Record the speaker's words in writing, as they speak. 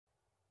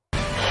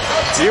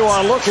You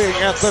are looking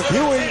at the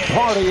viewing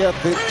party at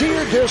the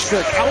Deer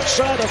District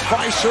outside of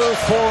Fiserv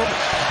Forum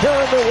here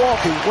in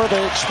Milwaukee, where they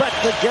expect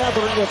a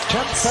gathering of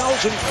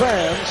 10,000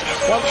 fans.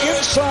 While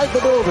inside the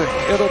building,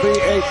 it'll be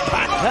a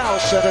packed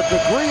house and a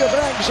degree of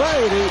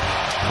anxiety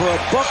for a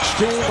Bucks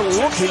team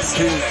looking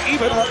to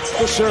even up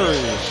the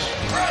series.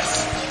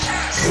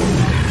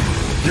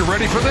 You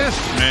ready for this?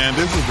 Man,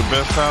 this is the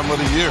best time of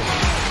the year.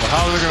 But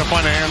how are they going to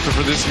find an answer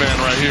for this man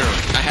right here?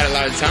 I had a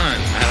lot of time.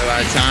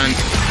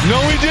 No,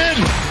 he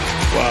didn't.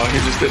 Wow,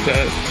 he just did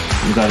that.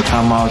 We got to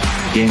come out,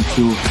 game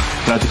 2,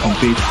 try to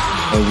compete,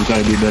 but we got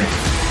to be better.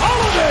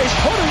 Holiday's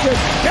putting it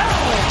down.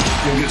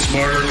 We'll get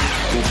smarter.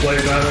 We'll play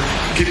better.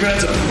 Keep your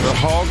heads up. The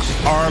Hawks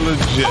are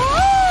legit.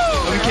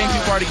 We came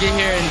too far to get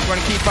here, and we're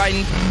going to keep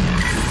fighting.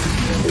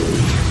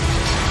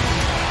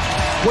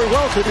 We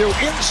welcome you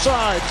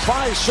inside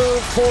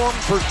Fiserv Forum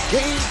for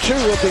Game 2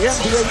 of the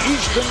NBA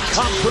Eastern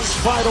Conference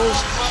Finals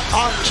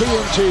on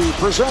TNT,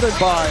 presented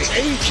by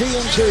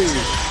AT&T.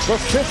 The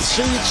 5th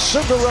seed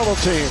Cinderella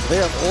team,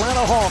 the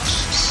Atlanta Hawks,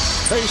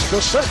 face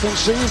the 2nd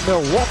seed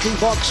Milwaukee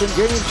Bucks in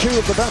Game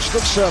 2 of the best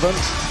of 7.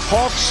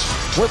 Hawks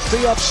with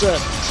the upset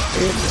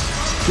in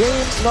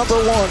Game number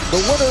 1.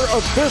 The winner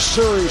of this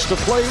series to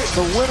play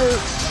the winner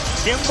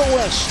in the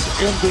West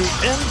in the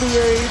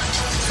NBA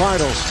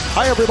Finals.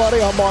 Hi,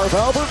 everybody. I'm Marv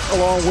Albert,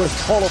 along with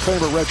Hall of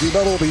Famer Reggie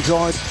Miller. Will be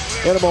joined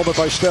in a moment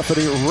by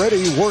Stephanie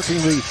Reddy,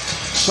 working the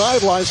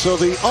sidelines. So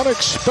the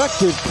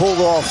unexpected pulled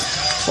off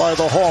by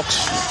the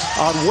Hawks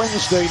on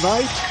Wednesday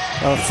night,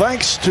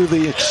 thanks to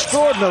the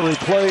extraordinary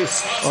play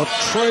of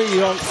Trae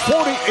Young.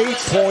 48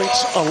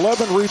 points,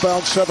 11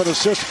 rebounds, 7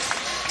 assists.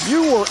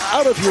 You were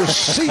out of your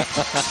seat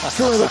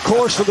during the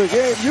course of the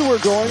game. You were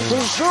going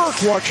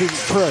berserk watching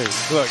Trae.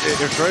 Look,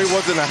 if Trae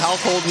wasn't a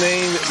household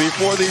name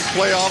before these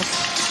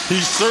playoffs, he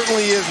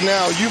certainly is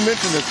now. You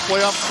mentioned this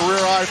playoff career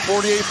high,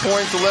 48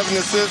 points, 11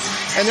 assists,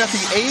 and at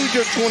the age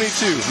of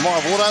 22.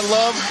 Marv, what I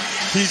love,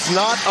 he's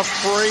not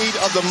afraid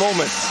of the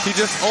moment. He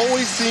just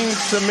always seems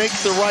to make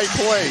the right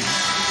play.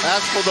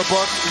 As for the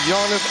Bucks,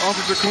 Giannis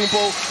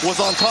Antetokounmpo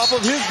was on top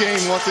of his game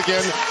once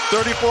again.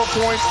 34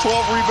 points, 12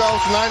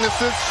 rebounds, 9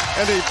 assists,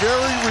 and a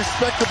very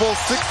respectable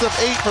 6 of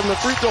 8 from the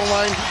free throw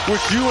line,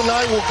 which you and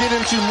I will get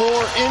into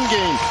more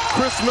in-game.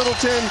 Chris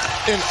Middleton,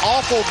 an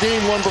awful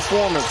Game 1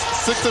 performance.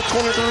 6 of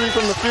 23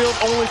 from the field,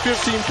 only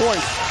 15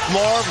 points.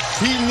 Marv,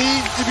 he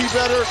needs to be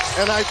better,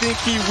 and I think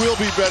he will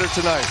be better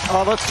tonight.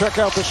 Let's check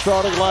out the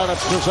starting lineup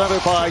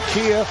presented by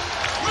Kia.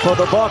 For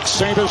the Bucks,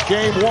 same as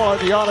Game 1,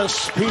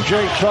 Giannis,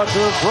 P.J.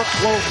 Tucker, Brook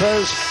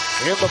Lopez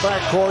in the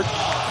backcourt,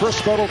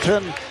 Chris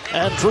Middleton,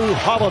 and Drew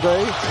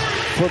Holiday.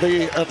 For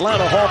the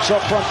Atlanta Hawks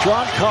up front,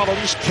 John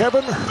Collins,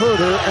 Kevin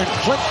Huerter, and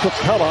Clint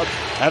Capella.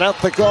 And at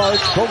the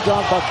guards,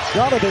 Bogdan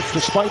Bogdanovic,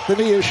 despite the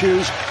knee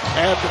issues,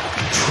 and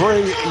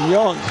Trae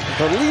Young.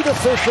 The lead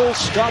official,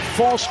 Scott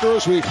Foster,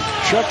 as we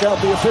check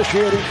out the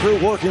officiating crew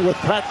working with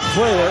Pat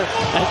Frayer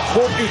and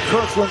Courtney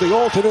Kirkland, the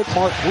alternate,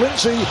 Mark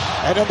Lindsay,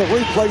 and in the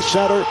replay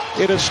center,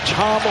 it is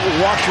Tom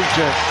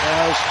Washington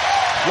as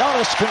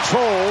Giannis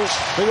controls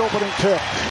the opening tip.